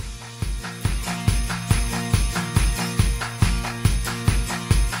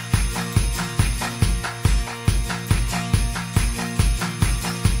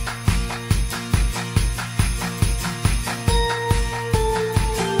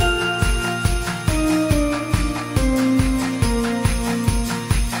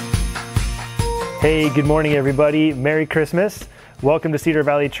Hey, good morning everybody. Merry Christmas. Welcome to Cedar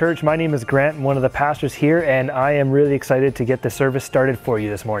Valley Church. My name is Grant, I'm one of the pastors here, and I am really excited to get the service started for you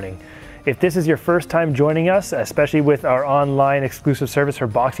this morning. If this is your first time joining us, especially with our online exclusive service for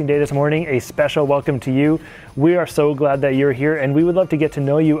Boxing Day this morning, a special welcome to you. We are so glad that you're here, and we would love to get to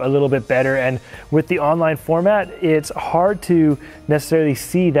know you a little bit better. And with the online format, it's hard to necessarily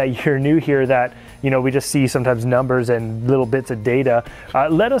see that you're new here, that we just see sometimes numbers and little bits of data.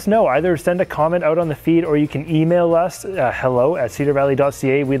 Let us know. Either send a comment out on the feed, or you can email us,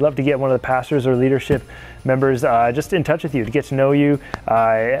 hello@cedarvalley.ca. We'd love to get one of the pastors or leadership members just in touch with you to get to know you,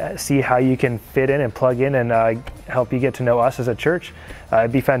 see how you can fit in and plug in, and help you get to know us as a church.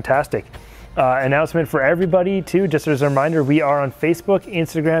 It'd be fantastic. Announcement for everybody too, just as a reminder, we are on Facebook,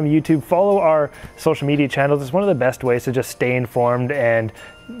 Instagram, YouTube. Follow our social media channels. It's one of the best ways to just stay informed and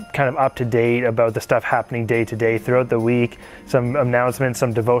kind of up to date about the stuff happening day to day throughout the week. Some announcements,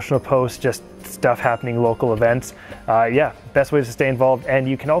 some devotional posts, just stuff happening, local events. Best ways to stay involved. And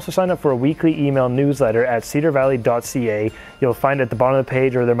you can also sign up for a weekly email newsletter at cedarvalley.ca. You'll find it at the bottom of the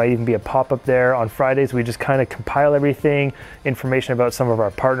page, or there might even be a pop-up there. On Fridays, we just kind of compile everything, information about some of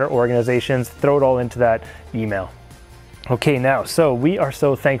our partner organizations, throw it all into that email. Okay, now, so we are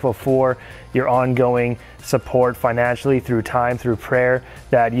so thankful for your ongoing support financially, through time, through prayer,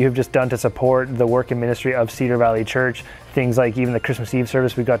 that you have just done to support the work and ministry of Cedar Valley Church. Things like even the Christmas Eve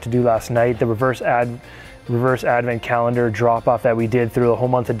service we got to do last night, the reverse Advent calendar drop off that we did through the whole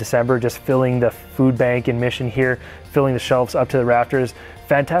month of December, just filling the food bank and mission here, filling the shelves up to the rafters.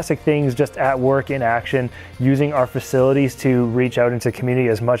 Fantastic things just at work in action, using our facilities to reach out into community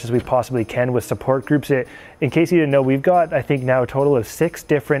as much as we possibly can with support groups. In case you didn't know, we've got, I think now, a total of 6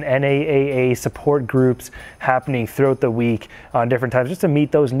 different NAAA support groups happening throughout the week on different times, just to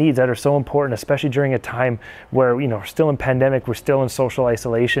meet those needs that are so important, especially during a time where we're still in pandemic, we're still in social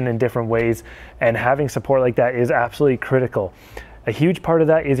isolation in different ways, and having support like that is absolutely critical. A huge part of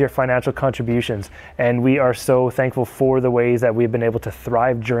that is your financial contributions, and we are so thankful for the ways that we've been able to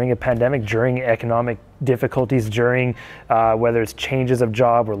thrive during a pandemic, during economic difficulties, during whether it's changes of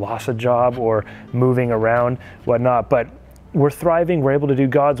job or loss of job or moving around, whatnot. But we're thriving, we're able to do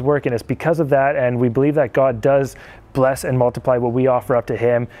God's work, and it's because of that, and we believe that God does bless and multiply what we offer up to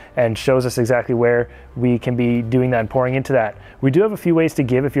Him, and shows us exactly where we can be doing that and pouring into that. We do have a few ways to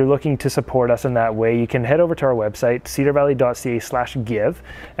give. If you're looking to support us in that way, you can head over to our website, cedarvalley.ca/give,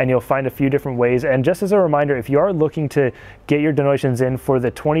 and you'll find a few different ways. And just as a reminder, if you are looking to get your donations in for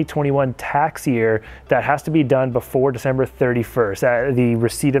the 2021 tax year, that has to be done before December 31st. The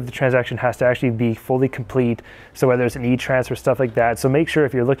receipt of the transaction has to actually be fully complete, so whether it's an e-transfer, stuff like that. So make sure,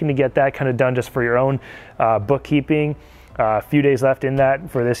 if you're looking to get that kind of done just for your own bookkeeping, a few days left in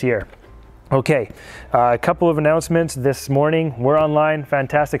that for this year. Okay, a couple of announcements this morning. We're online,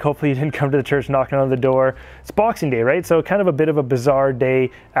 fantastic. Hopefully you didn't come to the church knocking on the door. It's Boxing Day, right? So kind of a bit of a bizarre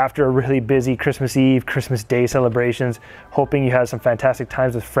day after a really busy Christmas Eve, Christmas Day celebrations. Hoping you had some fantastic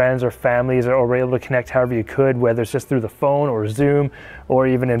times with friends or families, or were able to connect however you could, whether it's just through the phone or Zoom or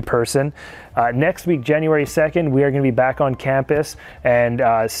even in person. Next week, January 2nd, we are going to be back on campus, and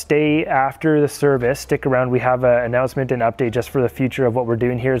stay after the service. Stick around. We have an announcement and update just for the future of what we're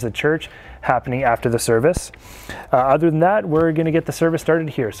doing here as a church happening after the service. Other than that, we're going to get the service started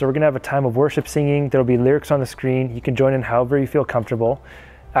here. So we're going to have a time of worship singing. There'll be lyrics on the screen. You can join in however you feel comfortable.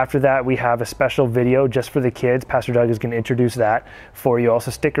 After that, we have a special video just for the kids. Pastor Doug is going to introduce that for you.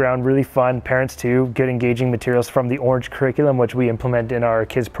 Also stick around, really fun. Parents too, good engaging materials from the Orange curriculum, which we implement in our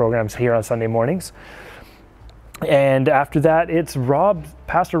kids programs here on Sunday mornings. And after that, it's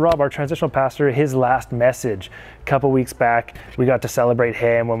Pastor Rob, our transitional pastor, his last message. A couple weeks back, we got to celebrate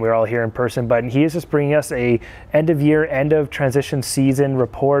him when we were all here in person, but he is just bringing us a end of year, end of transition season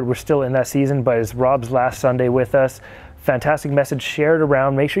report. We're still in that season, but it's Rob's last Sunday with us. Fantastic message. Share it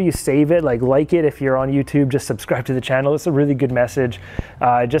around. Make sure you save it, like it if you're on YouTube. Just subscribe to the channel. It's a really good message.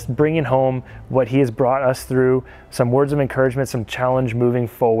 Just bringing home what he has brought us through, some words of encouragement, some challenge moving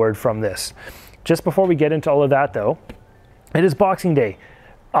forward from this. Just before we get into all of that though, it is Boxing Day.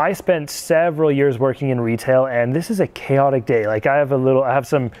 I spent several years working in retail, and this is a chaotic day. Like I have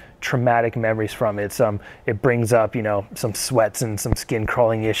some traumatic memories from it. It brings up, some sweats and some skin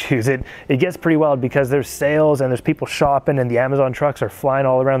crawling issues. It gets pretty wild because there's sales and there's people shopping, and the Amazon trucks are flying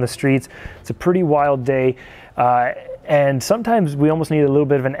all around the streets. It's a pretty wild day. And sometimes we almost need a little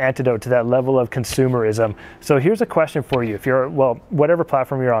bit of an antidote to that level of consumerism. So here's a question for you. If you're, whatever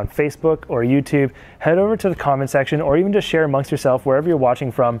platform you're on, Facebook or YouTube, head over to the comment section, or even just share amongst yourself wherever you're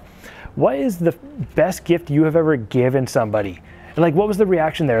watching from. What is the best gift you have ever given somebody? And like, what was the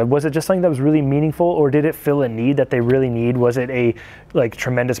reaction there? Was it just something that was really meaningful, or did it fill a need that they really need? Was it a like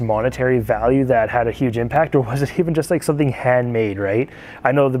tremendous monetary value that had a huge impact, or was it even just like something handmade, right?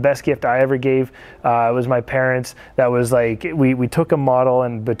 I know the best gift I ever gave was my parents. That was like, we took a model,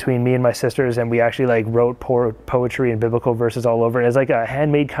 and between me and my sisters, and we actually like wrote poetry and biblical verses all over it. It's like a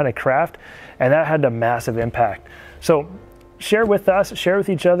handmade kind of craft, and that had a massive impact. So share with us, share with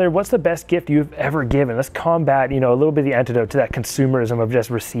each other, what's the best gift you've ever given? Let's combat, a little bit of the antidote to that consumerism of just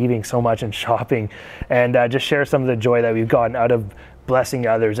receiving so much and shopping, and just share some of the joy that we've gotten out of blessing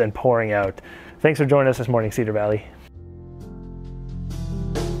others and pouring out. Thanks for joining us this morning, Cedar Valley.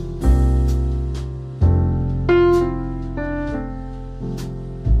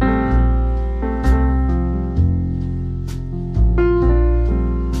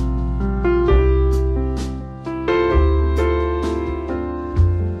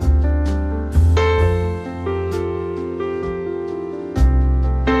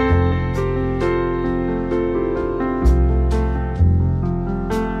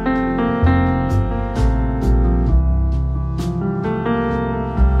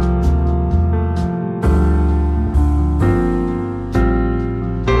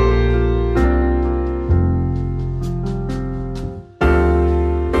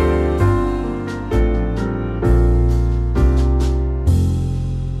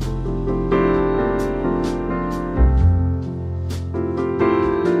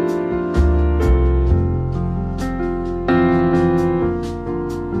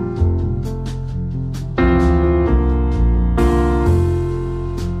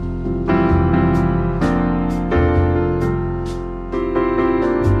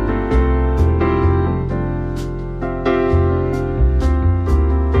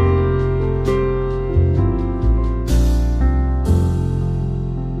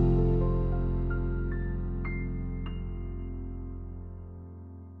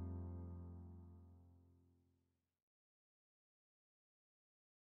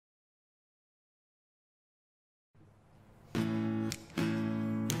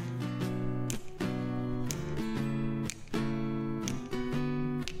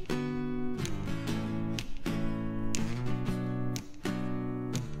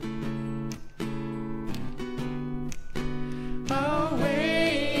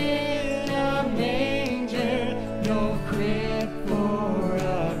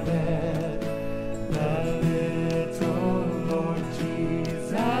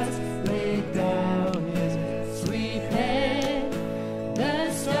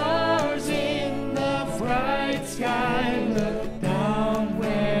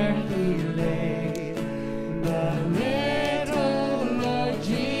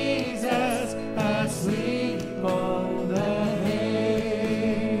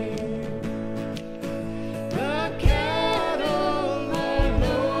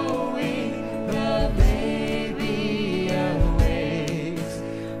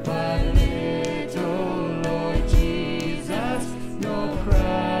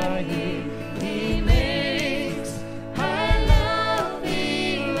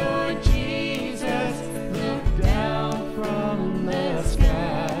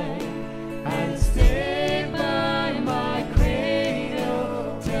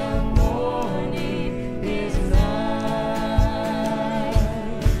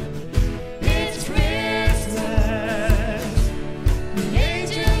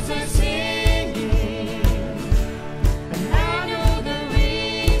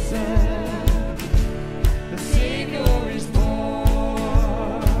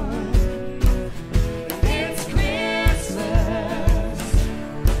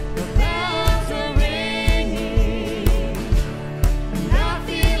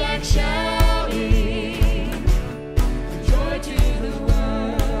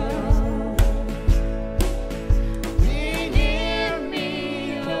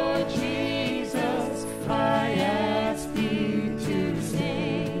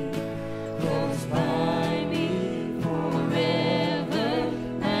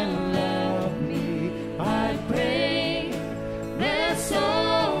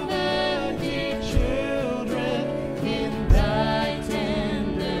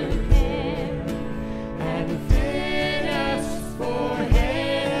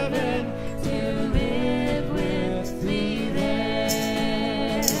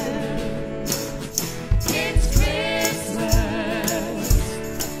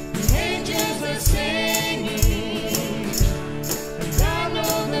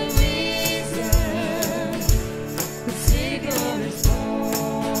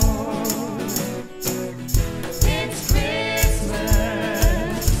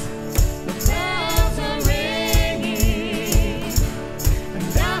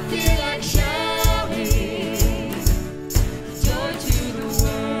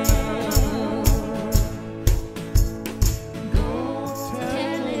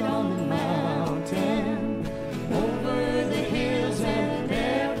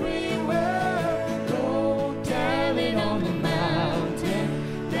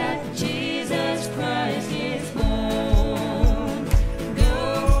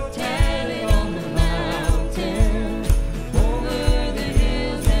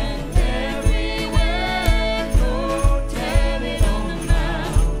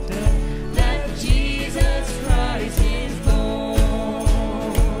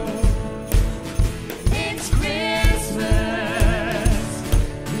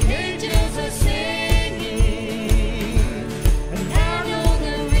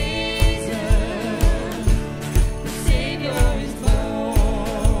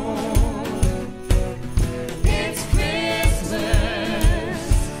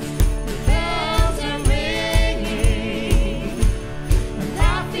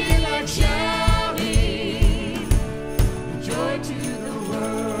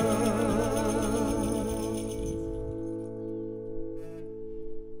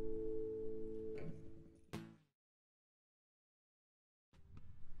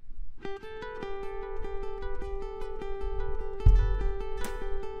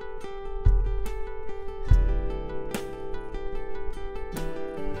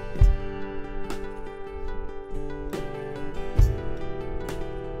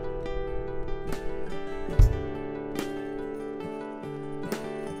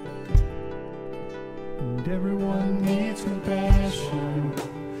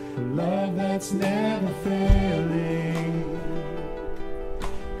 that's never failing.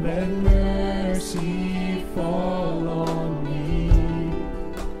 Let mercy fall on me.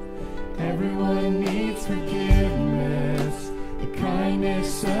 Everyone needs forgiveness, the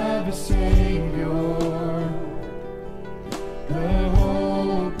kindness of a Savior, the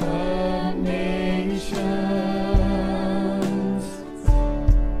hope of nations.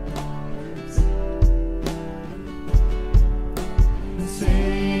 The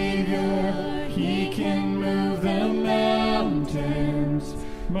Savior, He can move the mountains.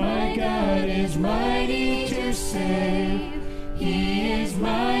 My God is mighty to save. He is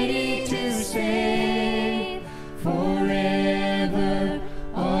mighty to save. Forever,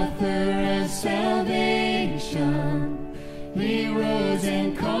 author of salvation. He rose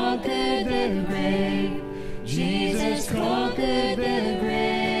and conquered the grave. Jesus conquered the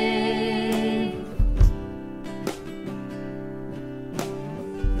grave.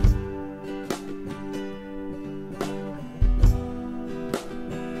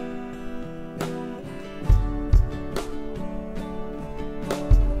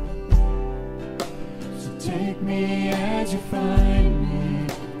 Take me as you find me,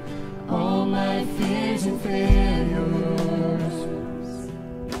 all my fears and failures.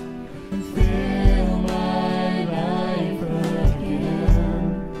 Fill my life again.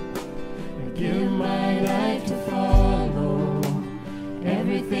 I give my life to follow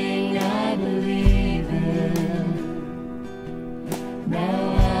everything I believe in.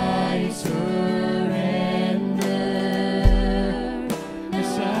 Now I surrender.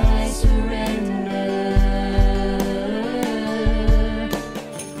 Yes, I surrender.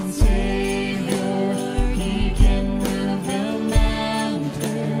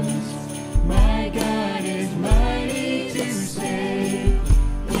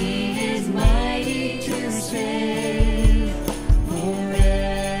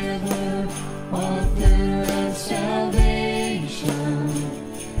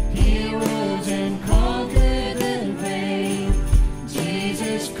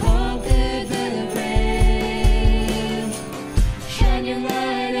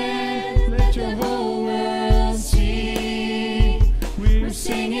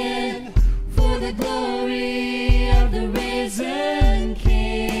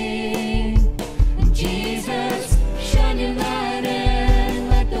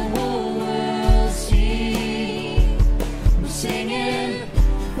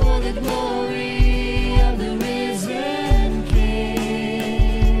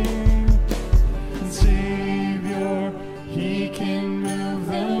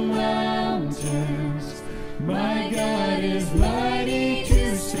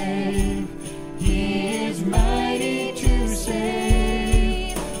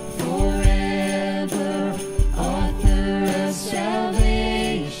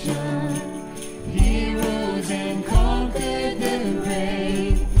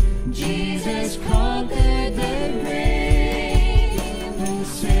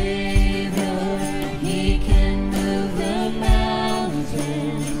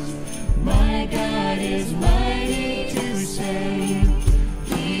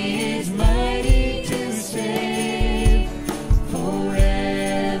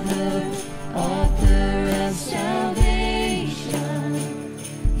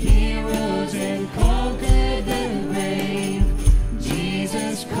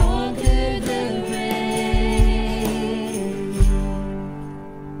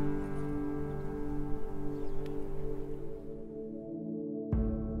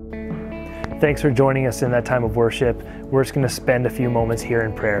 Thanks for joining us in that time of worship. We're just going to spend a few moments here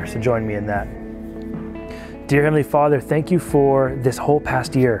in prayer, so join me in that. Dear Heavenly Father, thank you for this whole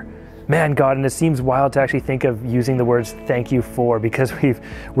past year. Man, God, and it seems wild to actually think of using the words thank you for, because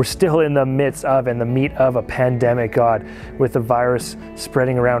we're still in the midst of and the meat of a pandemic, God, with the virus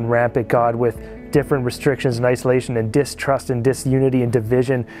spreading around rampant, God, with different restrictions and isolation and distrust and disunity and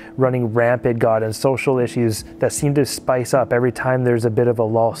division running rampant, God, and social issues that seem to spice up every time there's a bit of a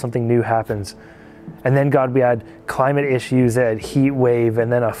lull, something new happens. And then, God, we had climate issues, a heat wave, and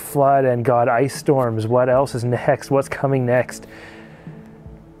then a flood, and God, ice storms. What else is next? What's coming next?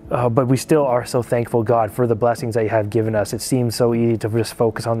 But we still are so thankful, God, for the blessings that you have given us. It seems so easy to just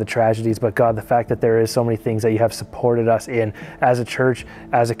focus on the tragedies, but God, the fact that there is so many things that you have supported us in as a church,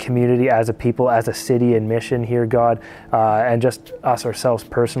 as a community, as a people, as a city and mission here, God, and just us ourselves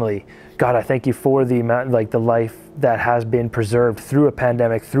personally. God, I thank you for the amount, the life that has been preserved through a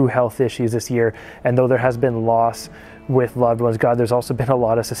pandemic, through health issues this year. And though there has been loss with loved ones, God, there's also been a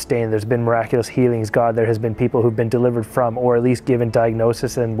lot of sustain. There's been miraculous healings, God. There has been people who've been delivered from, or at least given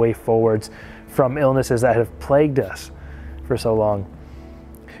diagnosis and way forwards from illnesses that have plagued us for so long.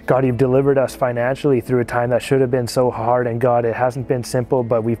 God, you've delivered us financially through a time that should have been so hard. And God, it hasn't been simple,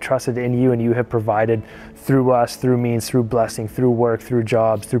 but we've trusted in you, and you have provided through us, through means, through blessing, through work, through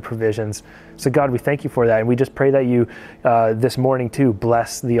jobs, through provisions. So God, we thank you for that. And we just pray that you this morning too,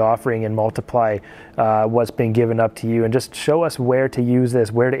 bless the offering and multiply what's been given up to you, and just show us where to use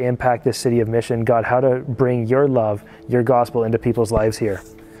this, where to impact this city of Mission. God, how to bring your love, your gospel into people's lives here.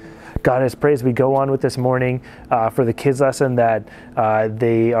 God, I just pray as we go on with this morning for the kids' lesson that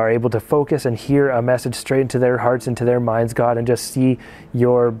they are able to focus and hear a message straight into their hearts, into their minds, God, and just see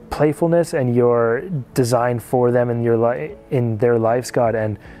your playfulness and your design for them in their lives, God,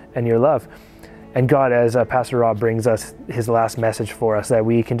 and your love. And God, as Pastor Rob brings us his last message for us, that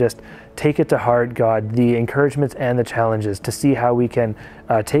we can just take it to heart, God, the encouragements and the challenges, to see how we can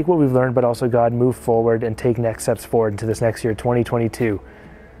take what we've learned, but also, God, move forward and take next steps forward into this next year, 2022.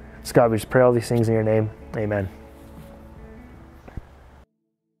 So God, we just pray all these things in your name. Amen.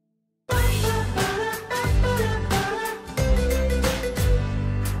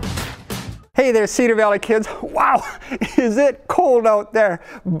 Hey there, Cedar Valley kids. Wow, is it cold out there?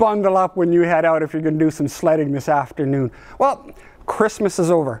 Bundle up when you head out if you're going to do some sledding this afternoon. Well, Christmas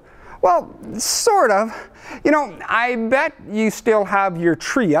is over. Well, sort of. You know, I bet you still have your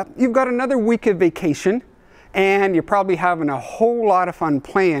tree up. You've got another week of vacation, and you're probably having a whole lot of fun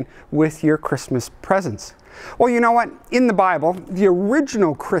playing with your Christmas presents. Well, you know what? In the Bible, the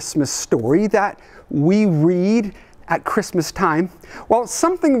original Christmas story that we read at Christmas time, well,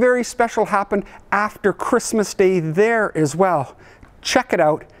 something very special happened after Christmas Day there as well. Check it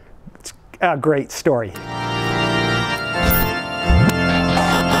out. It's a great story.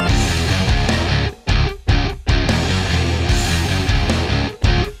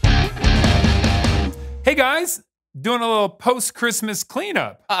 Hey guys, doing a little post-Christmas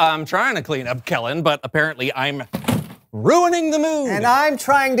cleanup. I'm trying to clean up, Kellen, but apparently I'm ruining the mood. And I'm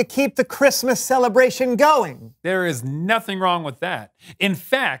trying to keep the Christmas celebration going. There is nothing wrong with that. In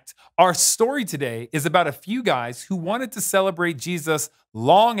fact, our story today is about a few guys who wanted to celebrate Jesus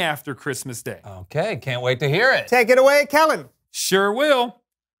long after Christmas Day. Okay, can't wait to hear it. Take it away, Kellen. Sure will.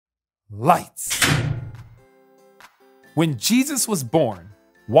 Lights. When Jesus was born,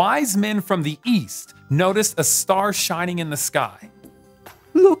 wise men from the east noticed a star shining in the sky.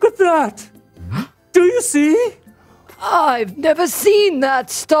 Look at that! Do you see? I've never seen that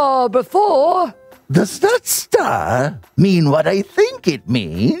star before. Does that star mean what I think it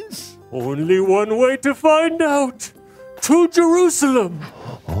means? Only one way to find out. To Jerusalem.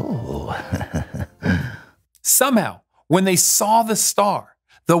 Oh. Somehow, when they saw the star,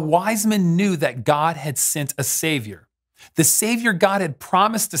 the wise men knew that God had sent a Savior. The Savior God had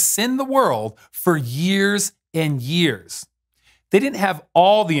promised to send the world for years and years. They didn't have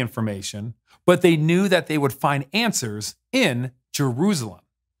all the information, but they knew that they would find answers in Jerusalem.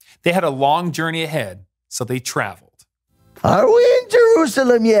 They had a long journey ahead, so they traveled. Are we in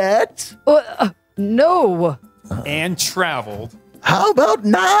Jerusalem yet? No. And traveled. How about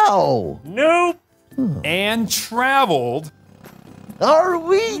now? Nope. And traveled. Are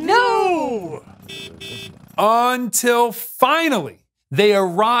we? No. Until finally, they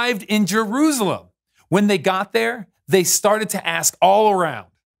arrived in Jerusalem. When they got there, they started to ask all around.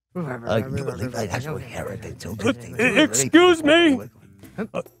 Excuse me.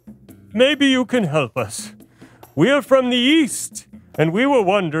 Maybe you can help us. We are from the east, and we were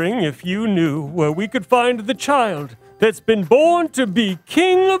wondering if you knew where we could find the child that's been born to be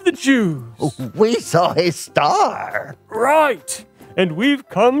King of the Jews. We saw his star. Right. And we've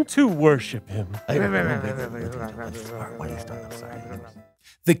come to worship him.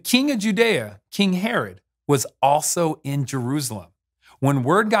 The king of Judea, King Herod, was also in Jerusalem. When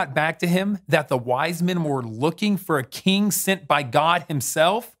word got back to him that the wise men were looking for a king sent by God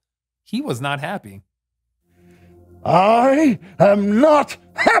himself, he was not happy. I am not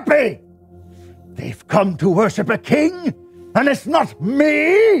happy. They've come to worship a king, and it's not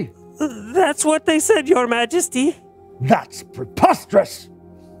me. That's what they said, Your Majesty. That's preposterous.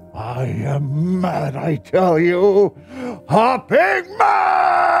 I am mad, I tell you. Hopping mad!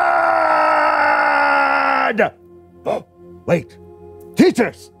 Oh, wait.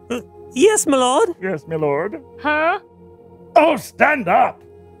 Teachers! Yes, my lord. Yes, my lord. Huh? Oh, stand up!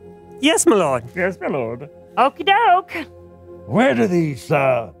 Yes, my lord. Yes, my lord. Okie doke. Where do these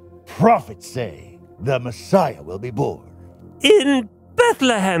prophets say the Messiah will be born? In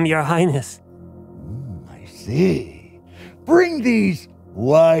Bethlehem, Your Highness. I see. Bring these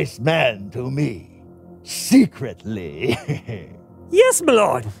wise men to me, secretly. Yes, my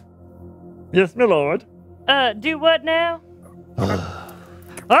lord. Yes, my lord. Do what now?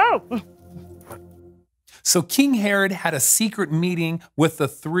 Oh! So King Herod had a secret meeting with the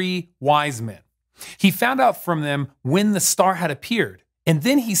 3 wise men. He found out from them when the star had appeared, and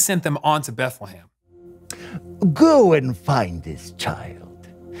then he sent them on to Bethlehem. Go and find this child,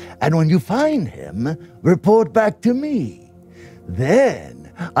 and when you find him, report back to me.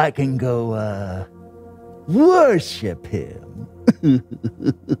 Then I can go, worship him.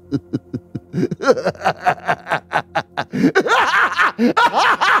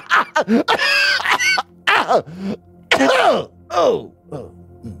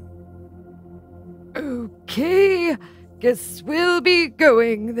 Okay, guess we'll be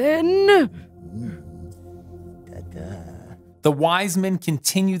going then. The wise men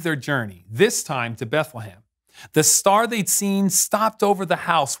continued their journey, this time to Bethlehem. The star they'd seen stopped over the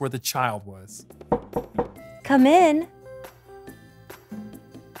house where the child was. Come in.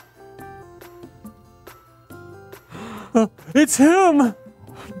 It's him!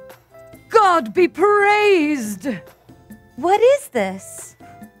 God be praised! What is this?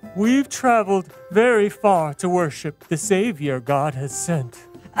 We've traveled very far to worship the Savior God has sent.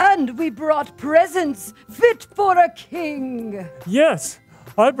 And we brought presents fit for a king. Yes,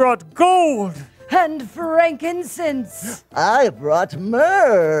 I brought gold. And frankincense. I brought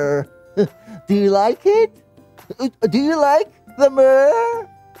myrrh. Do you like it? Do you like the myrrh?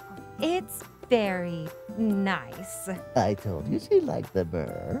 It's very nice. I told you she liked the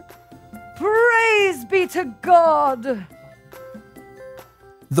myrrh. Praise be to God.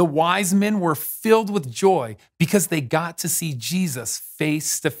 The wise men were filled with joy because they got to see Jesus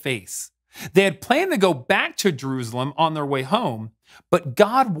face to face. They had planned to go back to Jerusalem on their way home, but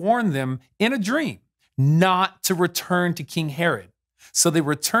God warned them in a dream not to return to King Herod. So they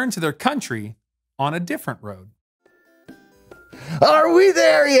returned to their country on a different road. Are we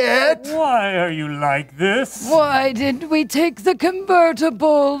there yet? Why are you like this? Why didn't we take the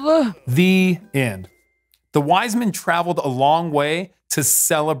convertible? The end. The wise men traveled a long way to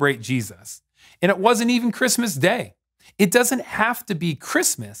celebrate Jesus. And it wasn't even Christmas Day. It doesn't have to be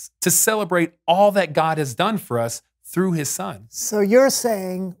Christmas to celebrate all that God has done for us through his son. So you're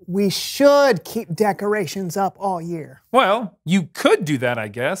saying we should keep decorations up all year? Well, you could do that, I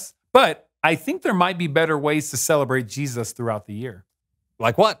guess. But I think there might be better ways to celebrate Jesus throughout the year.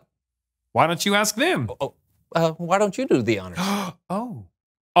 Like what? Why don't you ask them? Why don't you do the honors? Oh,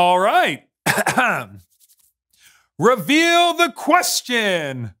 all right. Reveal the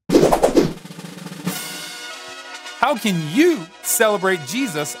question. How can you celebrate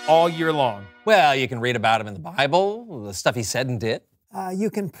Jesus all year long? Well, you can read about him in the Bible, the stuff he said and did.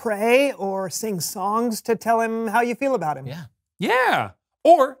 You can pray or sing songs to tell him how you feel about him. Yeah.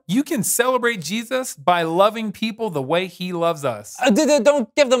 Or you can celebrate Jesus by loving people the way he loves us.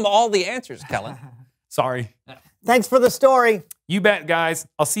 Don't give them all the answers, Kellen. Sorry. Thanks for the story. You bet, guys.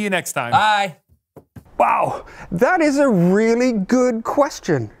 I'll see you next time. Bye. Wow, that is a really good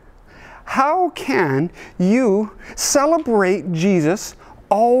question. How can you celebrate Jesus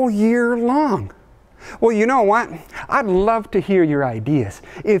all year long? Well, you know what? I'd love to hear your ideas.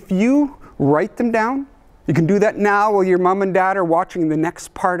 If you write them down, you can do that now while your mom and dad are watching the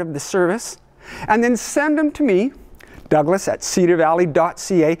next part of the service, and then send them to me,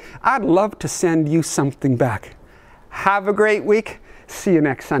 Douglas@cedarvalley.ca. I'd love to send you something back. Have a great week. See you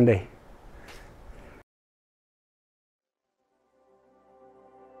next Sunday.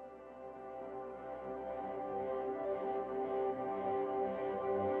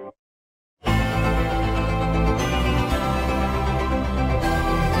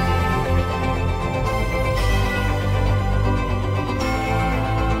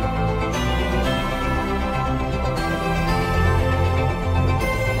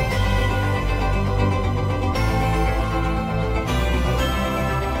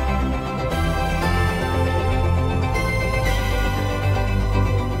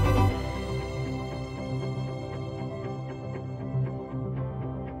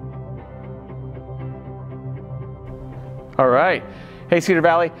 All right. Hey, Cedar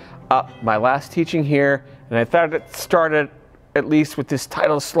Valley. My last teaching here, and I thought it started at least with this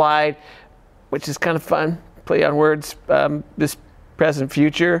title slide, which is kind of fun. Play on words. This present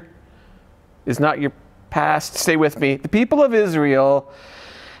future is not your past. Stay with me. The people of Israel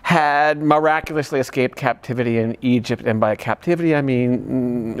had miraculously escaped captivity in Egypt, and by captivity I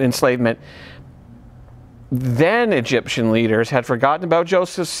mean enslavement. Then Egyptian leaders had forgotten about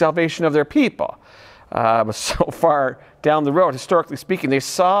Joseph's salvation of their people. So far down the road, historically speaking, they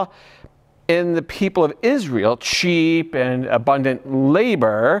saw in the people of Israel cheap and abundant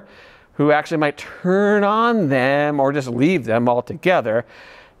labor who actually might turn on them or just leave them altogether.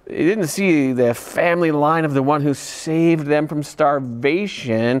 They didn't see the family line of the one who saved them from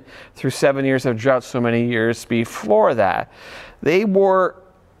starvation through 7 years of drought so many years before that. They were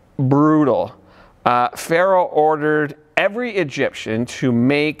brutal. Pharaoh ordered every Egyptian to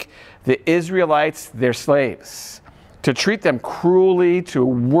make the Israelites their slaves, to treat them cruelly, to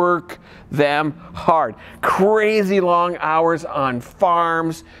work them hard. Crazy long hours on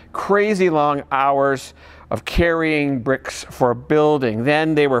farms, crazy long hours of carrying bricks for building.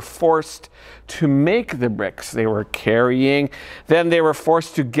 Then they were forced to make the bricks they were carrying. Then they were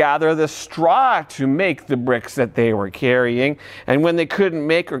forced to gather the straw to make the bricks that they were carrying. And when they couldn't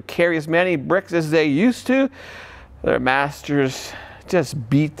make or carry as many bricks as they used to, their masters just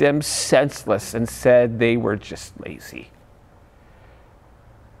beat them senseless and said they were just lazy.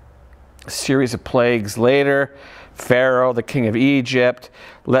 A series of plagues later, Pharaoh, the king of Egypt,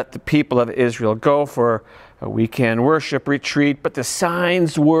 let the people of Israel go for a weekend worship retreat, but the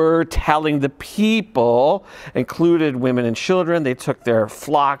signs were telling the people, included women and children. They took their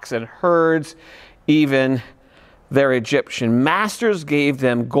flocks and herds, even their Egyptian masters gave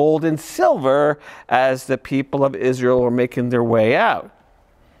them gold and silver as the people of Israel were making their way out.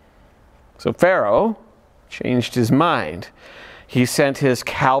 So Pharaoh changed his mind. He sent his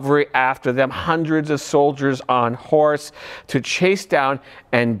cavalry after them, hundreds of soldiers on horse, to chase down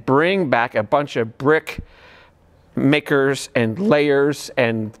and bring back a bunch of brick makers and layers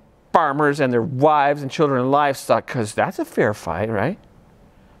and farmers and their wives and children and livestock, because that's a fair fight, right?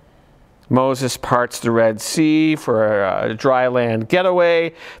 Moses parts the Red Sea for a dry land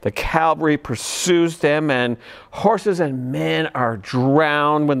getaway. The cavalry pursues them, and horses and men are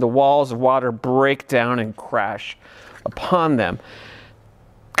drowned when the walls of water break down and crash upon them.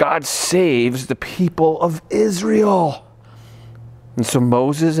 God saves the people of Israel. And so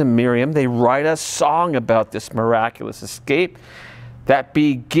Moses and Miriam, they write a song about this miraculous escape that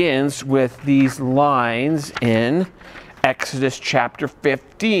begins with these lines in Exodus chapter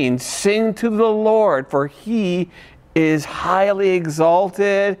 15. Sing to the Lord, for he is highly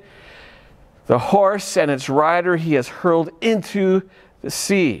exalted. The horse and its rider he has hurled into the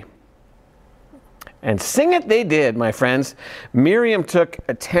sea. And sing it they did, my friends. Miriam took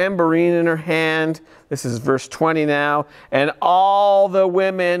a tambourine in her hand. This is verse 20 now. And all the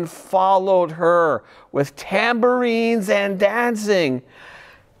women followed her with tambourines and dancing.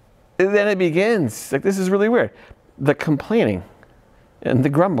 And then it begins. Like, this is really weird. The complaining and the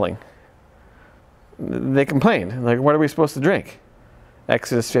grumbling. They complained. Like, what are we supposed to drink?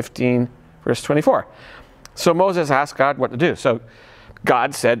 Exodus 15, verse 24. So Moses asked God what to do. So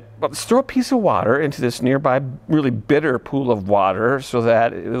God said, well, let's throw a piece of water into this nearby really bitter pool of water so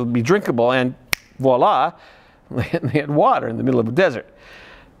that it will be drinkable. And voila, they had water in the middle of the desert.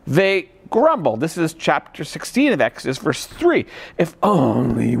 They grumbled. This is chapter 16 of Exodus, verse 3. If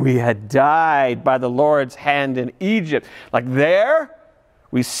only we had died by the Lord's hand in Egypt. Like there,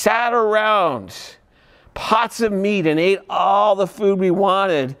 we sat around pots of meat and ate all the food we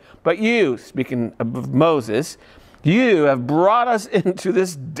wanted. But you, speaking of Moses, you have brought us into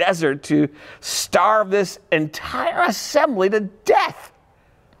this desert to starve this entire assembly to death.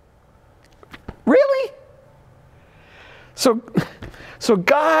 Really? So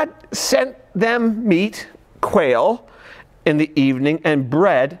God sent them meat, quail, in the evening and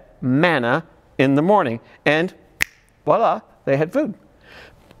bread, manna, in the morning. And voila, they had food.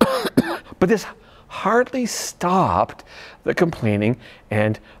 But this hardly stopped the complaining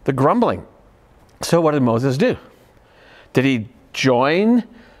and the grumbling. So what did Moses do? Did he join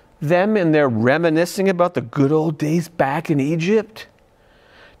them in their reminiscing about the good old days back in Egypt?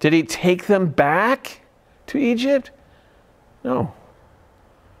 Did he take them back to Egypt? No.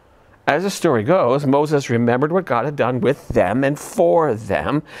 As the story goes, Moses remembered what God had done with them and for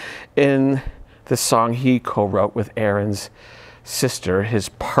them in the song he co-wrote with Aaron's sister, his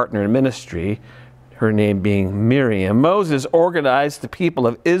partner in ministry, her name being Miriam. Moses organized the people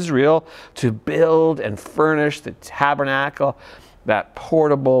of Israel to build and furnish the tabernacle, that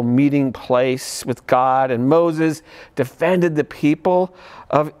portable meeting place with God. And Moses defended the people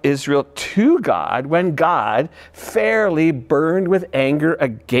of Israel to God when God fairly burned with anger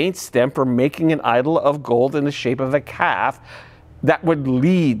against them for making an idol of gold in the shape of a calf that would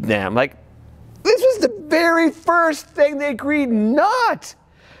lead them. Like, this was the very first thing they agreed not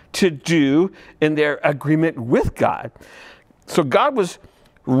to do in their agreement with God. So God was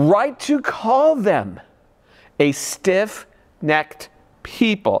right to call them a stiff-necked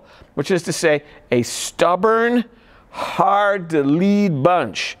people, which is to say a stubborn, hard-to-lead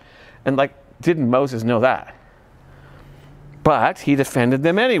bunch. And like, didn't Moses know that? But he defended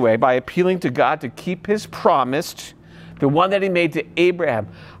them anyway by appealing to God to keep his promise the one that he made to Abraham,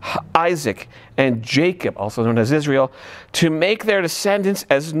 Isaac, and Jacob, also known as Israel, to make their descendants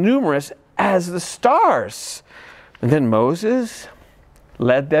as numerous as the stars. And then Moses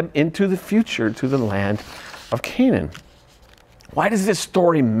led them into the future to the land of Canaan. Why does this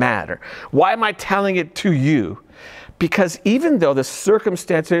story matter? Why am I telling it to you? Because even though the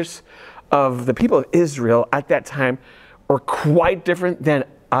circumstances of the people of Israel at that time were quite different than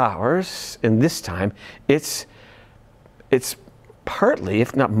ours in this time, it's partly,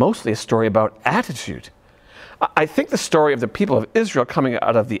 if not mostly, a story about attitude. I think the story of the people of Israel coming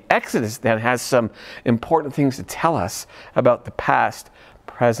out of the Exodus then has some important things to tell us about the past,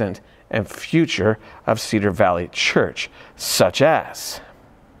 present, and future of Cedar Valley Church, such as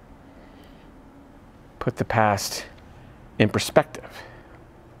put the past in perspective.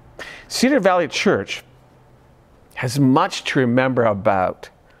 Cedar Valley Church has much to remember about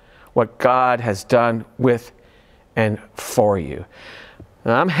what God has done with and for you.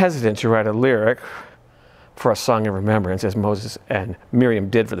 Now, I'm hesitant to write a lyric for a song of remembrance as Moses and Miriam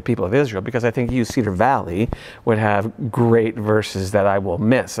did for the people of Israel, because I think you, Cedar Valley, would have great verses that I will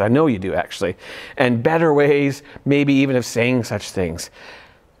miss. I know you do, actually. And better ways, maybe even of saying such things.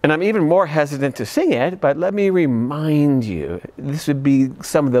 And I'm even more hesitant to sing it, but let me remind you, this would be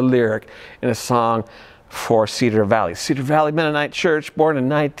some of the lyric in a song for Cedar Valley. Cedar Valley Mennonite Church, born in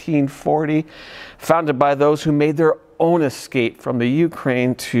 1940, founded by those who made their own escape from the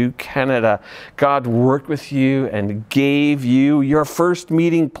Ukraine to Canada. God worked with you and gave you your first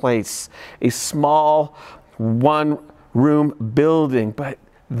meeting place, a small one-room building, but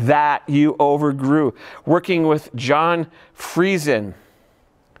that you overgrew. Working with John Friesen,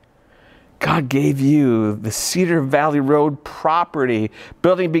 God gave you the Cedar Valley Road property.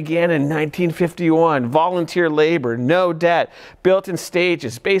 Building began in 1951. Volunteer labor, no debt, built in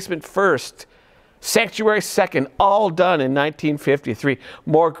stages, basement first, sanctuary second, all done in 1953.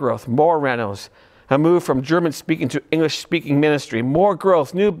 More growth, more renos. A move from German-speaking to English-speaking ministry. More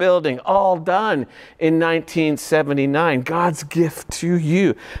growth, new building, all done in 1979. God's gift to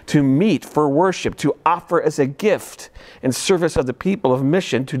you to meet for worship, to offer as a gift in service of the people of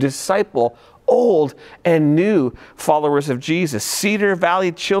mission, to disciple old and new followers of Jesus. Cedar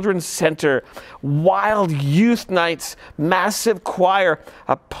Valley Children's Center, wild youth nights, massive choir,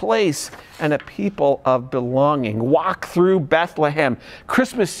 a place and a people of belonging. Walk through Bethlehem,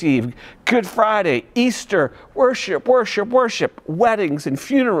 Christmas Eve, Good Friday, Easter, worship, worship, worship, weddings and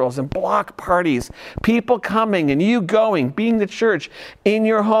funerals and block parties, people coming and you going, being the church in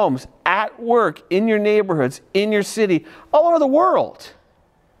your homes, at work, in your neighborhoods, in your city, all over the world.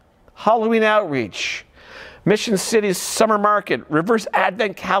 Halloween outreach, Mission City's summer market, Reverse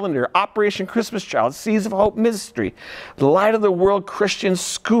Advent calendar, Operation Christmas Child, Seeds of Hope Ministry, Light of the World Christian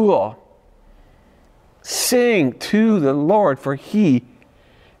School. Sing to the Lord, for He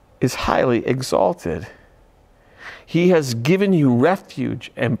is highly exalted. He has given you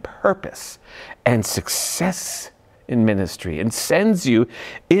refuge and purpose and success in ministry, and sends you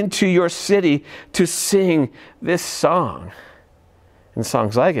into your city to sing this song and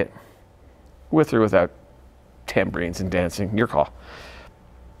songs like it, with or without tambourines and dancing, your call.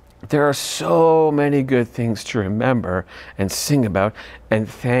 There are so many good things to remember and sing about and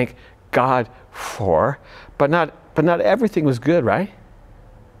thank God for, but not everything was good, right?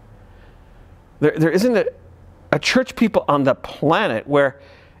 There isn't a church people on the planet where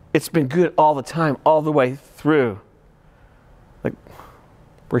it's been good all the time, all the way through. Like,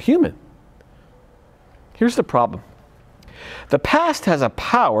 we're human. Here's the problem. The past has a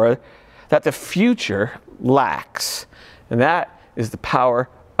power that the future lacks, and that is the power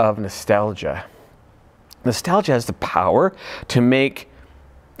of nostalgia. Nostalgia has the power to make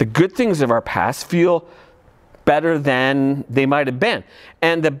the good things of our past feel better than they might have been,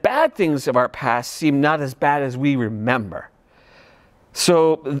 and the bad things of our past seem not as bad as we remember.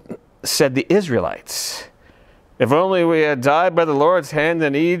 So said the Israelites, if only we had died by the Lord's hand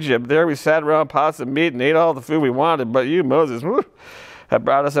in Egypt. There we sat around pots of meat and ate all the food we wanted, but you, Moses, have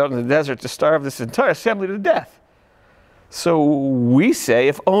brought us out in the desert to starve this entire assembly to death. So we say,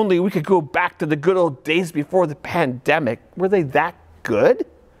 if only we could go back to the good old days before the pandemic. Were they that good?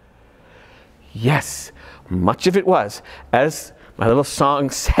 Yes, much of it was, as my little song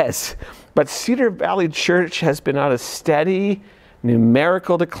says. But Cedar Valley Church has been on a steady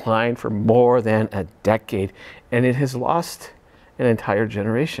numerical decline for more than a decade, and it has lost an entire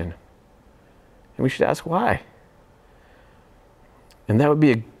generation. And we should ask why. And that would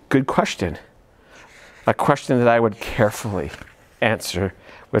be a good question. A question that I would carefully answer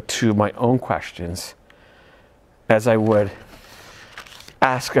with two of my own questions, as I would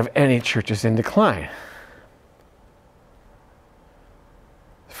ask of any churches in decline.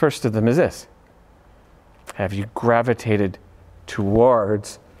 First of them is this: have you gravitated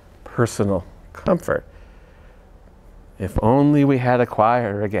towards personal comfort? If only we had a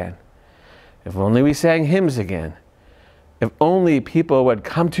choir again. If only we sang hymns again. If only people would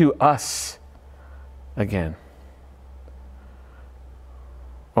come to us again.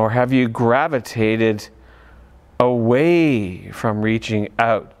 Or have you gravitated away from reaching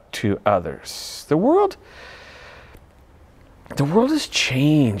out to others? The world has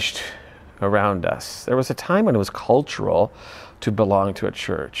changed around us. There was a time when it was cultural to belong to a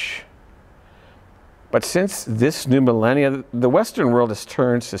church. But since this new millennia, the Western world has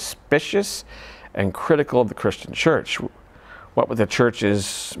turned suspicious and critical of the Christian church. What with the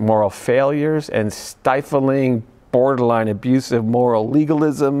church's moral failures and stifling, borderline abusive moral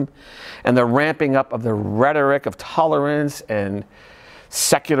legalism, and the ramping up of the rhetoric of tolerance and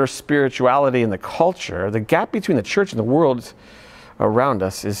secular spirituality in the culture, the gap between the church and the world around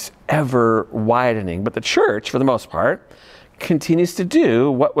us is ever widening. But the church, for the most part, continues to do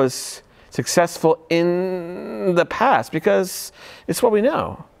what was successful in the past because it's what we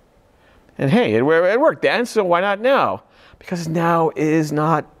know. And hey, it worked then, so why not now? Because now is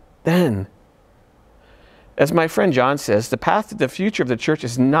not then. As my friend John says, the path to the future of the church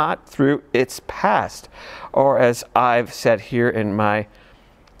is not through its past. Or as I've said here in my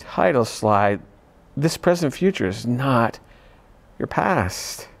title slide, this present future is not your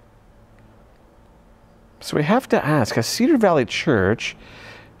past. So we have to ask, has Cedar Valley Church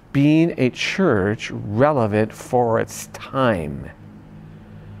been a church relevant for its time?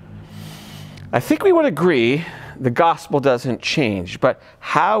 I think we would agree the gospel doesn't change, but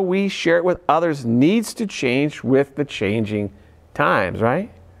how we share it with others needs to change with the changing times,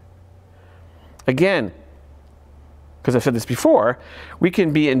 right? Again, because I've said this before, we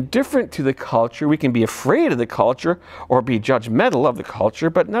can be indifferent to the culture, we can be afraid of the culture, or be judgmental of the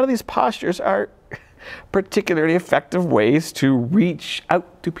culture, but none of these postures are particularly effective ways to reach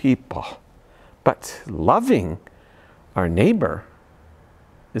out to people. But loving our neighbor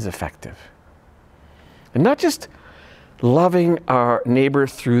is effective. And not just loving our neighbor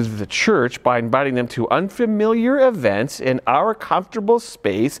through the church by inviting them to unfamiliar events in our comfortable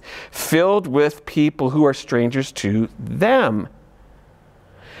space filled with people who are strangers to them.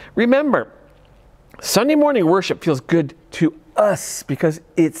 Remember, Sunday morning worship feels good to us because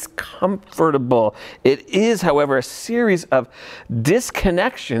it's comfortable. It is, however, a series of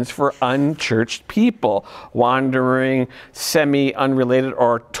disconnections for unchurched people, wandering, semi-unrelated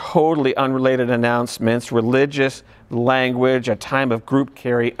or totally unrelated announcements, religious language, a time of group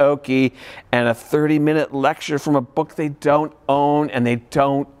karaoke, and a 30-minute lecture from a book they don't own and they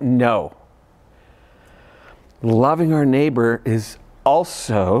don't know. Loving our neighbor is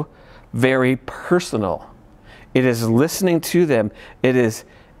also very personal. It is listening to them. It is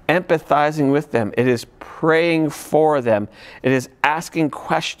empathizing with them. It is praying for them. It is asking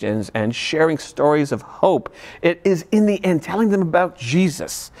questions and sharing stories of hope. It is, in the end, telling them about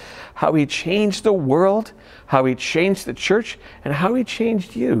Jesus, how he changed the world, how he changed the church, and how he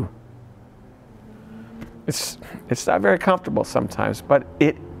changed you. It's not very comfortable sometimes, but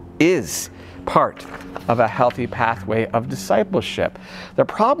it is part of a healthy pathway of discipleship. The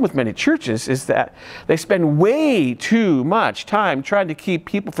problem with many churches is that they spend way too much time trying to keep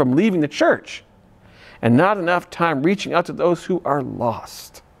people from leaving the church and not enough time reaching out to those who are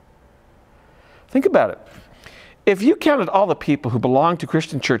lost. Think about it. If you counted all the people who belong to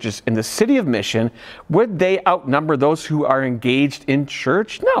Christian churches in the city of Mission, would they outnumber those who are engaged in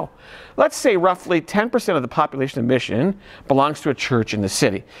church? No. Let's say roughly 10% of the population of Mission belongs to a church in the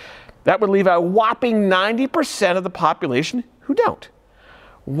city. That would leave a whopping 90% of the population who don't.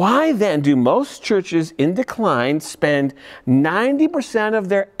 Why then do most churches in decline spend 90% of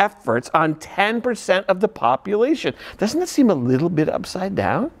their efforts on 10% of the population? Doesn't that seem a little bit upside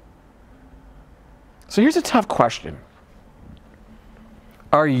down? So here's a tough question.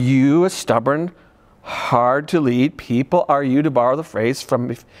 Are you a stubborn, hard to lead people? Are you, to borrow the phrase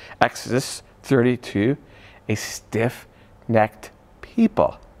from Exodus 32, a stiff-necked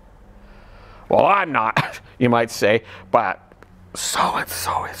people? Well, I'm not, you might say, but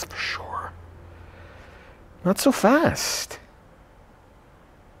so-and-so is for sure. Not so fast.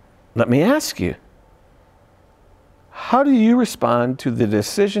 Let me ask you, how do you respond to the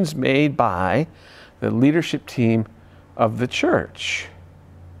decisions made by the leadership team of the church?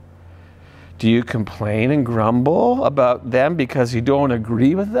 Do you complain and grumble about them because you don't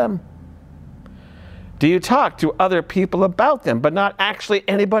agree with them? Do you talk to other people about them, but not actually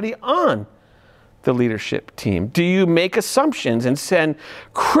anybody on the leadership team? Do you make assumptions and send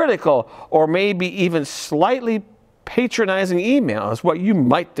critical or maybe even slightly patronizing emails, what you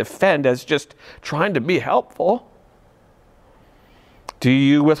might defend as just trying to be helpful? Do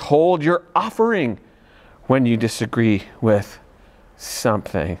you withhold your offering when you disagree with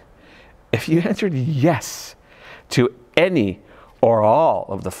something? If you answered yes to any or all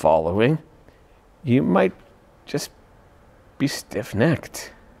of the following, you might just be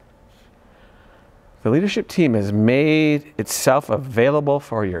stiff-necked. The leadership team has made itself available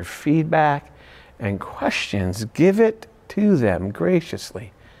for your feedback and questions. Give it to them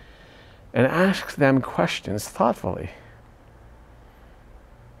graciously and ask them questions thoughtfully.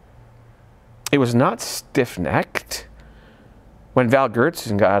 It was not stiff-necked when Val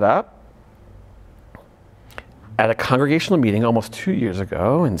Gertzen got up at a congregational meeting almost 2 years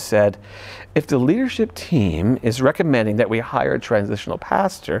ago and said, if the leadership team is recommending that we hire a transitional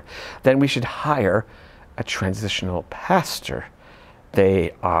pastor, then we should hire a transitional pastor.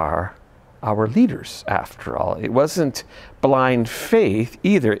 They are our leaders, after all. It wasn't blind faith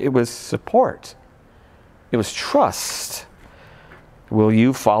either. It was support. It was trust. Will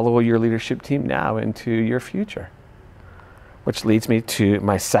you follow your leadership team now into your future? Which leads me to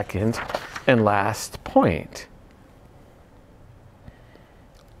my second and last point.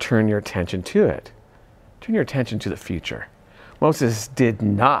 Turn your attention to it. Turn your attention to the future. Moses did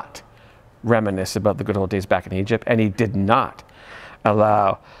not reminisce about the good old days back in Egypt, and he did not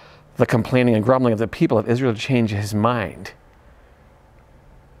allow the complaining and grumbling of the people of Israel to change his mind.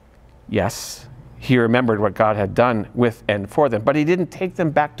 Yes, he remembered what God had done with and for them, but he didn't take them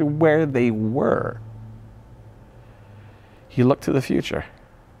back to where they were. He looked to the future,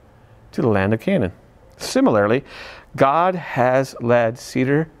 to the land of Canaan. Similarly, God has led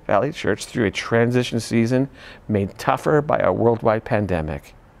Cedar Valley Church through a transition season made tougher by a worldwide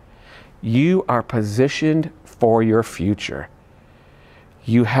pandemic. You are positioned for your future.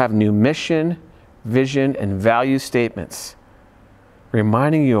 You have new mission, vision, and value statements,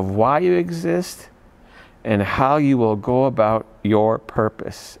 reminding you of why you exist and how you will go about your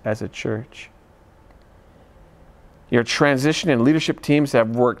purpose as a church. Your transition and leadership teams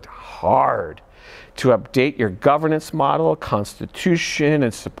have worked hard to update your governance model, constitution,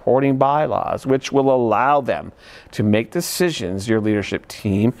 and supporting bylaws, which will allow them to make decisions, your leadership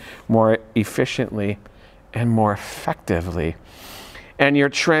team, more efficiently and more effectively. And your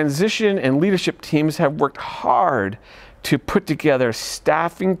transition and leadership teams have worked hard to put together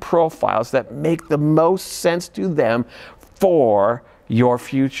staffing profiles that make the most sense to them for your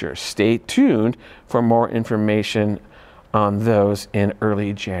future. Stay tuned for more information on those in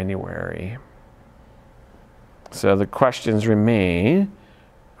early January. So the questions remain,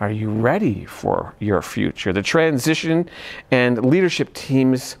 are you ready for your future? The transition and leadership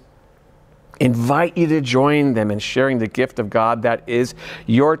teams invite you to join them in sharing the gift of God that is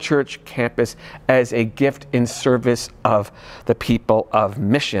your church campus as a gift in service of the people of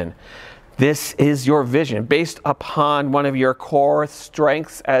mission. This is your vision based upon one of your core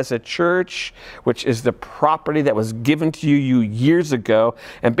strengths as a church, which is the property that was given to you years ago,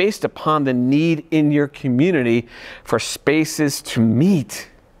 and based upon the need in your community for spaces to meet.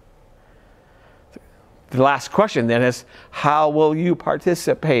 The last question then is, how will you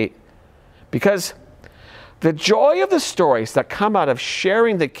participate? Because the joy of the stories that come out of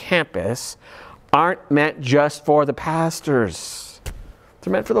sharing the campus aren't meant just for the pastors.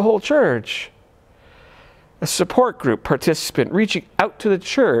 They're meant for the whole church. A support group participant reaching out to the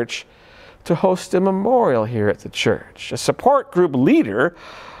church to host a memorial here at the church. A support group leader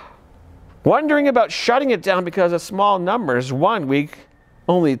wondering about shutting it down because of small numbers. 1 week,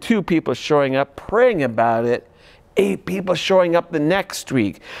 only 2 people showing up, praying about it. 8 people showing up the next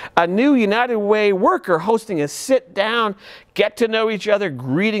week. A new United Way worker hosting a sit-down, get-to-know-each-other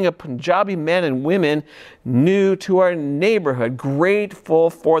greeting of Punjabi men and women new to our neighborhood, grateful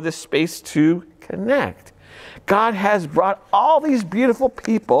for the space to connect. God has brought all these beautiful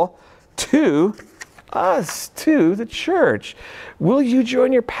people to us, to the church. Will you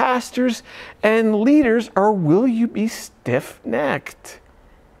join your pastors and leaders, or will you be stiff-necked?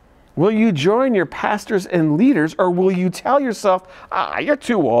 Will you join your pastors and leaders, or will you tell yourself, you're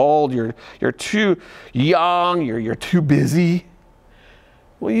too old, you're too young, you're too busy?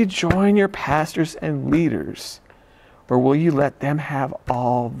 Will you join your pastors and leaders, or will you let them have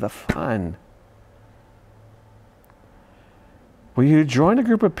all the fun? Will you join a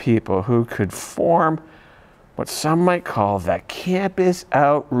group of people who could form what some might call the campus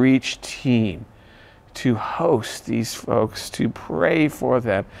outreach team, to host these folks, to pray for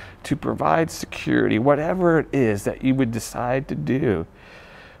them, to provide security, whatever it is that you would decide to do?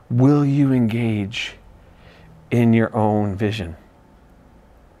 Will you engage in your own vision?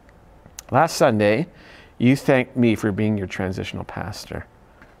 Last Sunday, You thank me for being your transitional pastor.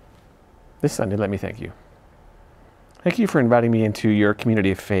 This Sunday, let me thank you. Thank you for inviting me into your community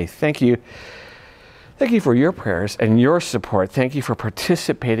of faith. Thank you. Thank you for your prayers and your support. Thank you for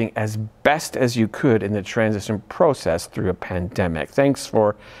participating as best as you could in the transition process through a pandemic. Thanks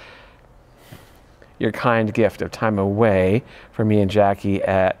for your kind gift of time away for me and Jackie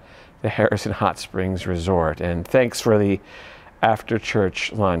at the Harrison Hot Springs Resort. And thanks for the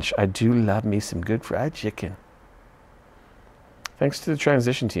after-church lunch. I do love me some good fried chicken. Thanks to the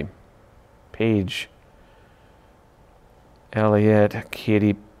transition team. Paige, Elliot,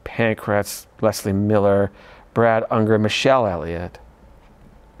 Katie Pankratz, Leslie Miller, Brad Unger, Michelle Elliott,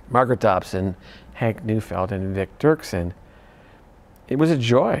 Margaret Dobson, Hank Neufeld, and Vic Dirksen. It was a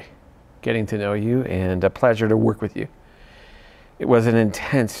joy getting to know you and a pleasure to work with you. It was an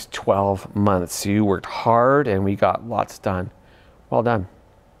intense 12 months. You worked hard and we got lots done. Well done.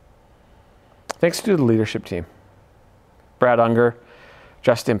 Thanks to the leadership team. Brad Unger,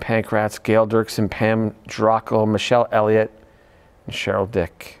 Justin Pankratz, Gail Dirksen, Pam Drockel, Michelle Elliott, and Cheryl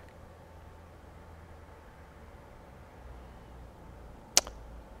Dick.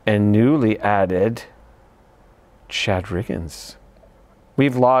 And newly added, Chad Riggins.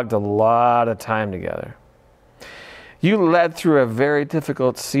 We've logged a lot of time together. You led through a very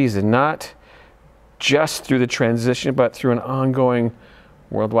difficult season, not just through the transition, but through an ongoing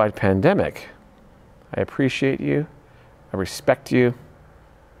worldwide pandemic. I appreciate you. I respect you.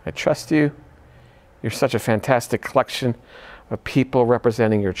 I trust you. You're such a fantastic collection of people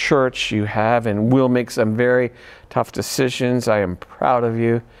representing your church. You have and will make some very tough decisions. I am proud of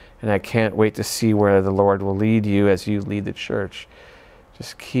you, and I can't wait to see where the Lord will lead you as you lead the church.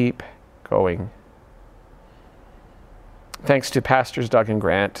 Just keep going. Thanks to Pastors Doug and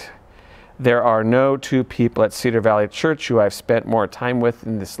Grant. There are no two people at Cedar Valley Church who I've spent more time with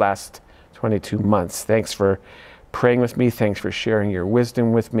in this last 22 months. Thanks for praying with me. Thanks for sharing your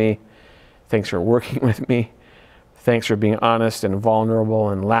wisdom with me. Thanks for working with me. Thanks for being honest and vulnerable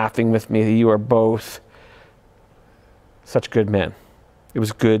and laughing with me. You are both such good men. It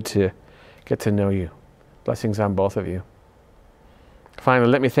was good to get to know you. Blessings on both of you.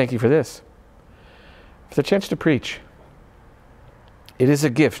 Finally, let me thank you for this, for the chance to preach. It is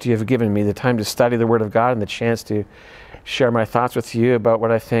a gift you have given me, the time to study the Word of God and the chance to share my thoughts with you about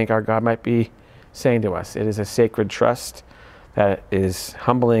what I think our God might be saying to us. It is a sacred trust that is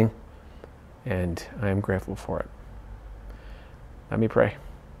humbling, and I am grateful for it. Let me pray.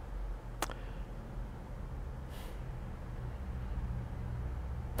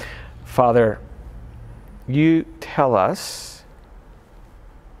 Father, you tell us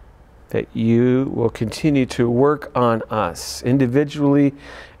that you will continue to work on us individually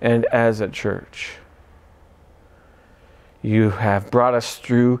and as a church. You have brought us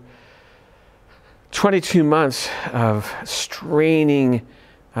through 22 months of straining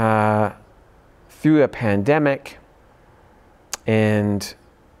through a pandemic and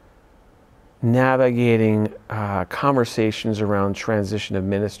navigating conversations around transition of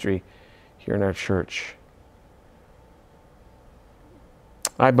ministry here in our church.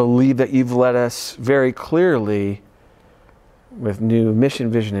 I believe that you've led us very clearly with new mission,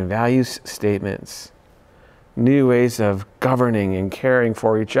 vision, and values statements, new ways of governing and caring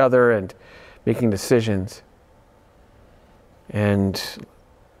for each other and making decisions, and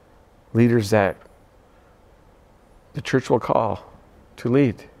leaders that the church will call to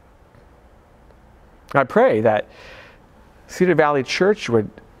lead. I pray that Cedar Valley Church would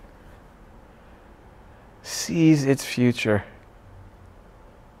seize its future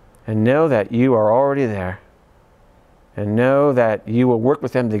and know that you are already there, and know that you will work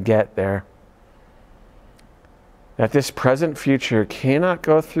with them to get there. That this present future cannot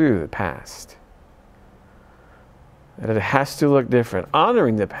go through the past. That it has to look different,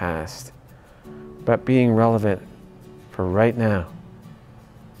 honoring the past, but being relevant for right now.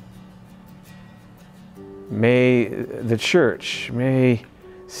 May the church, may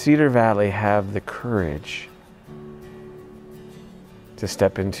Cedar Valley have the courage to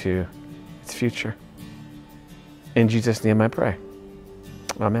step into its future. In Jesus' name I pray.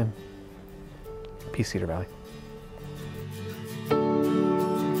 Amen. Peace, Cedar Valley.